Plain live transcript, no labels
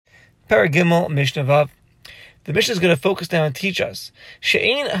Paragimel Mishnah Vav. The Mishnah is going to focus now and teach us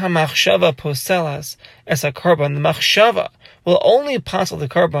she'ein hamachshava poselas es hakarban. The machshava will only passel the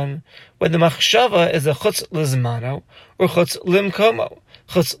karban when the machshava is a chutz lizmano or chutz limkomo.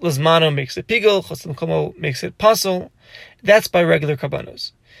 Chutz lizmano makes it pigel, chutz limkomo makes it pasel. That's by regular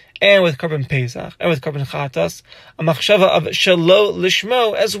karbanos. And with karban pesach and with karban chatas, a machshava of shelo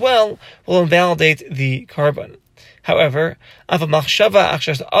lishmo as well will invalidate the karban. However, if a machshava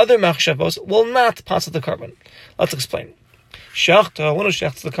actually other machshavos will not pass the karban. Let's explain. Shachta, one who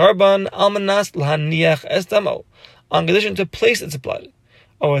shechts the karban, almanas lahaniach es damo, on condition to place its blood,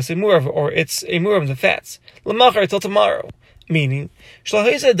 or it's a murav, or it's a murav, the fats, lamachar till tomorrow. Meaning, his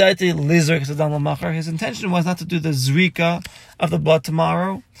intention was not to do the zrika of the blood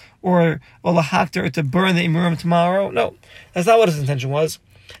tomorrow, or lahakter, to burn the imurim tomorrow. No, that's not what his intention was.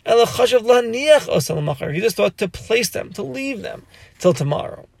 He just thought to place them, to leave them till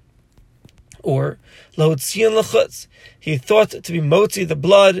tomorrow. Or he thought to be motzi the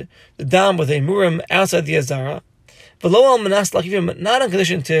blood, the dam with a murim outside the azara, not in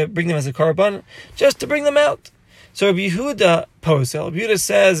condition to bring them as a karban, just to bring them out. So Rabbi Yehuda posel. Rabbi Yehuda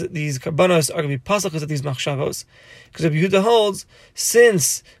says these karbanos are going to be pasal because of these machshavos. Because Rabbi Yehuda holds,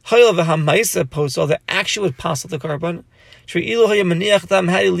 since hayel v'hamaisa posel, the actual would pasal the karban. How do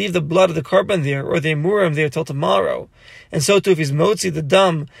you leave the blood of the karban there, or the emurim there till tomorrow? And so too, if he's motzi the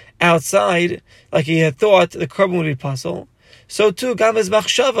dam outside, like he had thought, the karban would be pasal. So too, gam is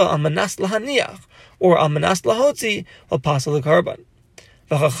machshava al manas lahaniach, or al manas lahotzi, will pasal the karban.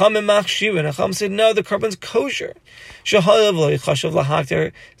 The Chacham said, no, the karban's kosher. Since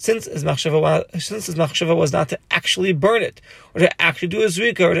his machshava was not to actually burn it, or to actually do a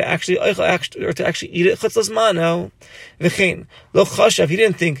zrika, or to actually eat it chutzlas mano. V'chein lo chashav, he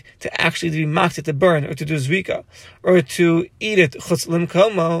didn't think to actually be makted to burn, or to do zrika, or to eat it chutz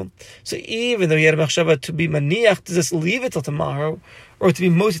limkomo. So even though he had a machshava to be maniach, to just leave it till tomorrow, or to be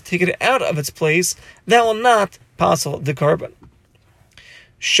mostly take it out of its place, that will not passel the karban.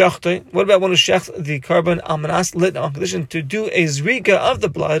 Shachtoi. What about one who shechts the karban almanas lit on condition to do a zrika of the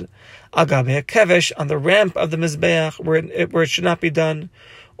blood agabe kevesh on the ramp of the mizbeach where it should not be done,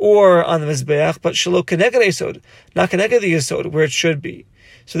 or on the mizbeach but shelo keneged yesod, not keneged the yesod where it should be.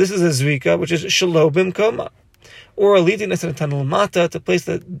 So this is a zrika which is shelo bimkoma, or leading us in a tunnel mata to place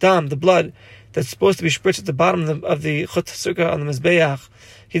the dam, the blood that's supposed to be spritzed at the bottom of the chut hasukra on the mizbeach.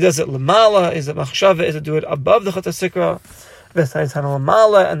 He does it lamala. Is a machshava is to do it above the chut hasukra. And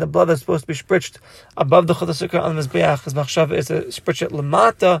the blood that's supposed to be spritzed above the chut hasukra on the mizbeach, his machshava is to spritz it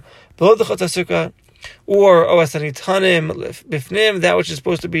lamata, below the chut hasukra, or oasanitanim bifnim, that which is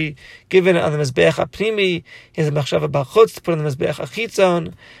supposed to be given on the mizbeach apnimi, he has a machshava bachutz to put on the mizbeach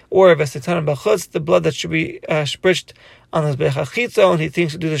achitzon, or vesitanim bachutz, the blood that should be spritzed on the mizbeach achitzon, he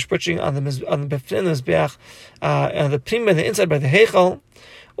thinks to do the spritzing on the bifnim, the mizbeach, and the pnimi, the inside by the heichal.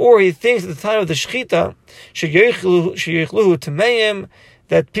 Or he thinks at the time of the shechita, sheyichluhu tameim,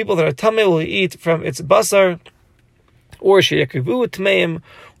 that people that are tamei will eat from its basar, or sheyakrivuhu tameim,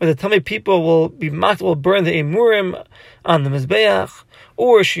 or the tamei people will be mocked, will burn the emurim on the mizbeach,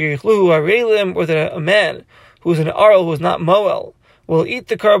 or sheyichluhu arelim, or that a man who is an arel, who is not moel, will eat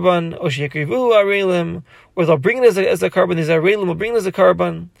the karban, or sheyakrivuhu arelim, or they'll bring it as a karban, these arelim will bring it as a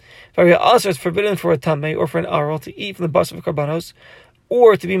karban. Also, it's forbidden for a tamei or for an arel to eat from the basar of karbanos,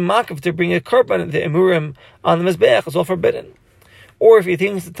 or to be makav, to bring a karban, the emurim, on the mizbeach, is all forbidden. Or if he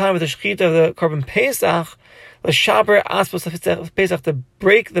thinks the time of the shechita of the karban pesach, the shaper aspos of pesach, to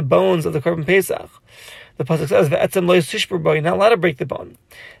break the bones of the karban pesach. The pasuk says, "Ve'etzem lo yisishper bo," you're not allowed to break the bone.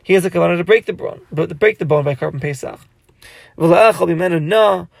 He has a kavanah to break the bone, but to break the bone by karban pesach. V'la'achal b'menu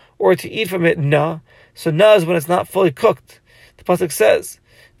na, or to eat from it na. So na is when it's not fully cooked. The pasuk says,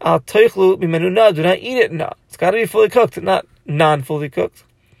 "Al toichlu b'menu na," do not eat it na. It's got to be fully cooked, not non-fully cooked.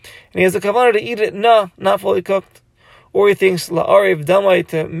 And he has the kavanah to eat it not fully cooked. Or he thinks la'ariv damai,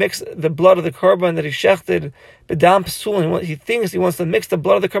 to mix the blood of the karban that he shechted b'dam psulim. He thinks he wants to mix the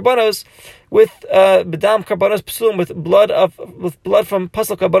blood of the karbanos with b'dam karbanos psulim, with blood from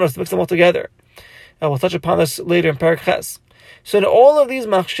pasal karbanos, to mix them all together. And we'll touch upon this later in Parak Ches. So in all of these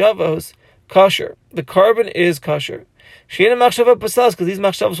machshavos, kosher. The karban is kosher. She'ena machshava pasas, because these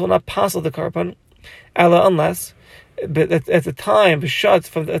machshavos will not pasal the karban, unless. But at the time,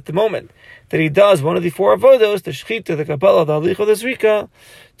 at the moment that he does one of the four avodos, the shechita, the kabbalah, the alicha, the zrika,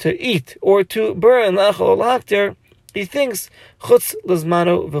 to eat or to burn lachal or lahakter, He thinks chutz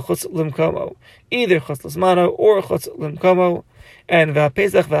lizmano v'chutz limkomo, either chutz lizmano or chutz limkomo, and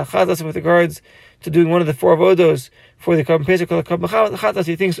v'hapesach v'achatas with regards to doing one of the four avodos for the carbon pesach or the carbon chatas.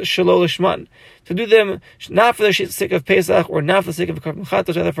 He thinks shelo lishman, to do them not for the sake of pesach or not for the sake of the carbon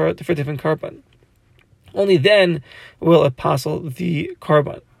chatas, rather for a different carbon. Only then will it passel the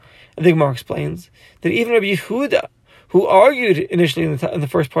carbon. And the Gemara explains that even Rabbi Yehuda, who argued initially in the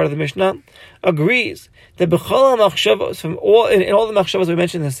first part of the Mishnah, agrees that b'chol machshavos, from all the machshavos we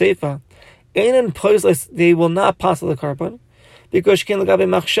mentioned in the Seifa, einan poisles, they will not pass the carbon, because can lagabe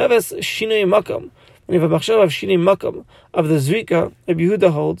machshavos shinui makom. When you have a machshava of shinui makom of the zrika, Rabbi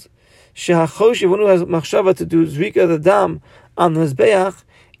Yehuda holds shehachosh, one who has machshava to do zrika the dam on the mizbeach,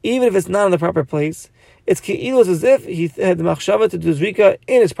 even if it's not in the proper place, it's ke'ilos as if he had the machshava to do zrika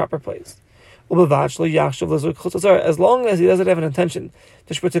in its proper place. As long as he doesn't have an intention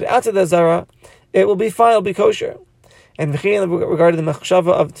to spritz it outside the zara, it will be fine, it will be kosher. And regarding the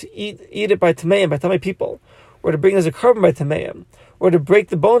machshava of to eat it by tameim, by tamei people, or to bring as a carbon by tameim, or to break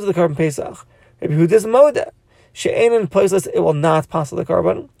the bones of the carbon pesach, Rabbi Yehuda's moda she'ein placeless, it will not pass the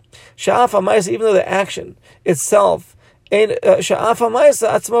carbon. Sha'af ha'maisa, even though the action itself, sha'af ha'maisa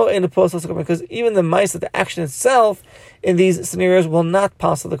atzmo in the placeless carbon, because even the maisa, the action itself, in these scenarios will not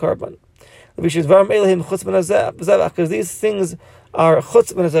pass the carbon. Because these things are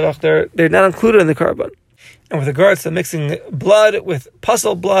chutz ben zevach, they're not included in the carbon. And with regards to mixing blood with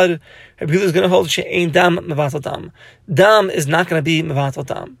puzzle blood, Rabbi Yehuda is going to hold she'ein dam mevatel dam. Dam is not going to be mevatel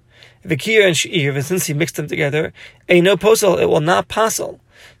dam. V'kir and she'ir, since he mixed them together, ein no posel, it will not passel.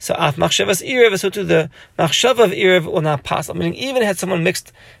 So af machshavas iriv, so too the machshava of iriv will not passel. Meaning, even had someone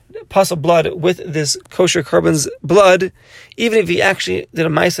mixed puzzle blood with this kosher carbon's blood, even if he actually did a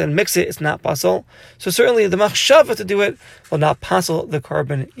maisa and mix it, it's not passel. So certainly the machshava to do it will not passel the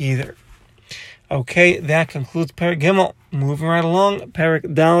carbon either. Okay, that concludes Perek Gimel. Moving right along, Perek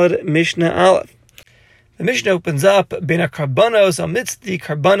Daled, Mishnah Aleph. The Mishnah opens up Beina Karbanos, amidst the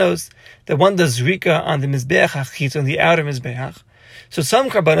Karbanos, that one does Zrika on the Mizbeach HaChitz, on the outer Mizbeach. So some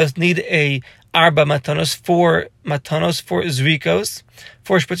Karbanos need a Arba Matanos, four Zrikos,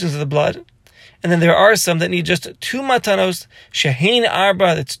 4 spritzings of the blood. And then there are some that need just 2 Matanos, Shehein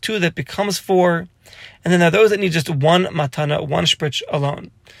Arba, that's 2 that becomes 4. And then there are those that need just 1 Matana, 1 spritz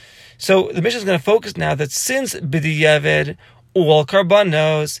alone. So the Mishnah is going to focus now that since B'diyaved, all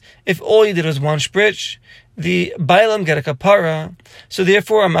Karbanos, if all you did was 1 spritz, the Bailam get a kapara, so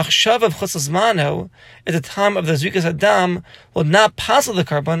therefore a machshav of chutz lizmano at the time of the zrikas adam will not pass the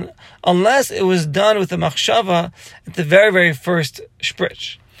carbon unless it was done with the machshava at the very, very first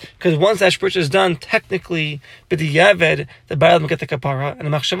spritz. Because once that spritz is done, technically, b'diyaved, the Bailam get the kapara, and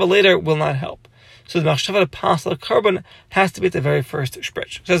the machshava later will not help. So the machshava to pass the carbon has to be at the very first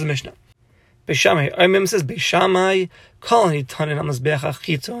spritz. Says the Mishnah. Beishamai, Mim says Beishamai, colony tanin on the Mizbeach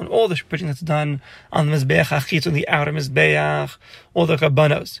HaChitzon, all the spritzing that's done on the Mizbeach HaChitzon, the outer Mizbeach, all the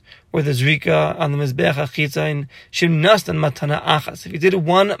Karbanos, or the Zrika on the Mizbeach HaChitzon, Shimnastan Matana Achas. If you did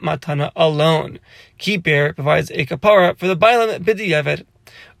 1 Matana alone, Kiper provides a kapara for the Bailam B'diyaved,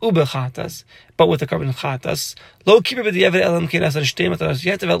 Ubechatas, but with the carbon chatas, low keeper b'diyaved elam kenas and shtei matanos.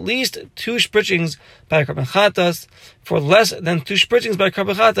 You have to have at least 2 spritzings by carbon chatas. For less than 2 spritzings by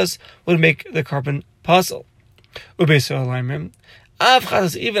carbon chatas would make the carbon puzzle. Ubeso alaimim. Av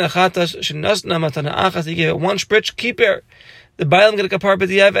chatas, even a chatas, shenasna matana achas, he gave it 1 spritz, keeper. The bailam get a kapar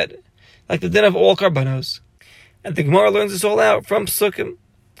b'diyaved, like the din of all carbonos. And the Gemara learns this all out from Sukkim.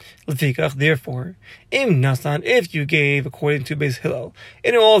 Therefore, if you gave according to Beis Hillel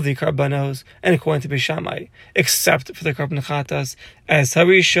in all the karbanos and according to Beis Shammai, except for the karban chatas, as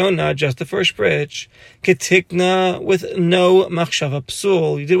harishona, just the first spritz, ketikna with no machshava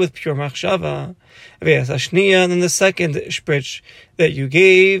psul, you did with pure machshava, ve'as hashniya, and then the second spritz that you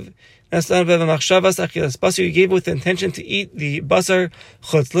gave, you gave with the intention to eat the basar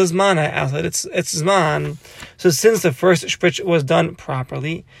chutz lizmana, outside its zman. So since the first spritz was done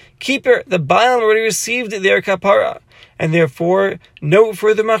properly, keeper, the Bailam already received their kapara, and therefore no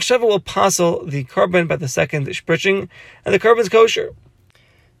further machshava will passel the carbon by the second spritzing, and the carbon's kosher.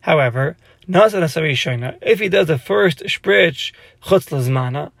 However, if he does the first spritz chutz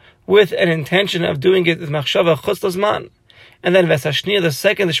lizmana with an intention of doing it with machshava chutz lizman, and then Vesashniya, the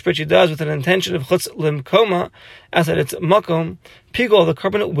second spritz he does with an intention of chutz limkoma, as at its makom, pigol, the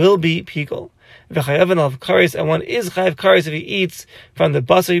carbon will be pigol. V'chayav of kares, and one is chayav kares if he eats from the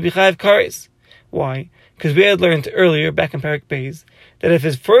basar, he'll be chayav kares. Why? Because we had learned earlier, back in Perek Beis, that if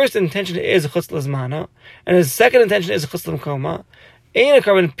his first intention is chutz lizmana, and his second intention is chutz limkoma, ain't a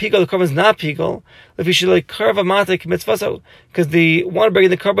carbon pigol, the carbon is not pigol, if he should like carve a matik mitzvaso, because the one bringing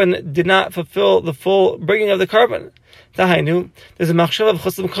the carbon did not fulfill the full bringing of the carbon. Tahainu, there's a machshava of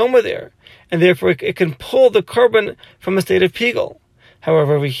chutz l'mkoma there, and therefore it can pull the korban from a state of pigul.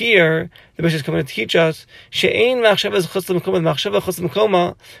 However, over here, the Mishnah is coming to teach us, she'ein machshava chutz l'mkoma, machshava chutz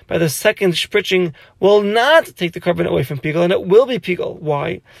l'mkoma, by the second spritzing, will not take the korban away from pigul, and it will be pigul.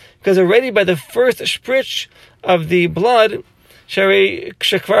 Why? Because already by the first spritz of the blood, it already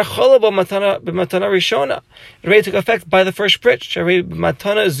took effect by the first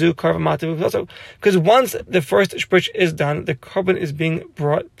spritz. Because once the first spritz is done, the korban is being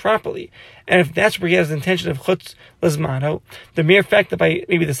brought properly. And if that's where he has the intention of chutz l'zmano, the mere fact that by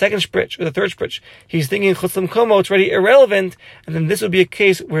maybe the second spritz or the third spritz, he's thinking chutz l'mkomo, it's already irrelevant, and then this would be a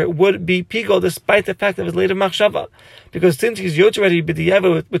case where it would be pigul despite the fact of his later machshava. Because since he's yotz already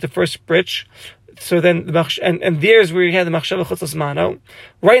b'diyava with the first spritz, so then and there's where you had the machshava chutz l'zmano.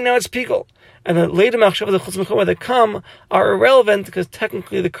 Right now it's pigul. And the later machshava, the chutz l'mkomo that come, are irrelevant because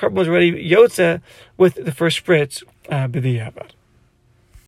technically the korban was already yotze with the first spritz b'diyava.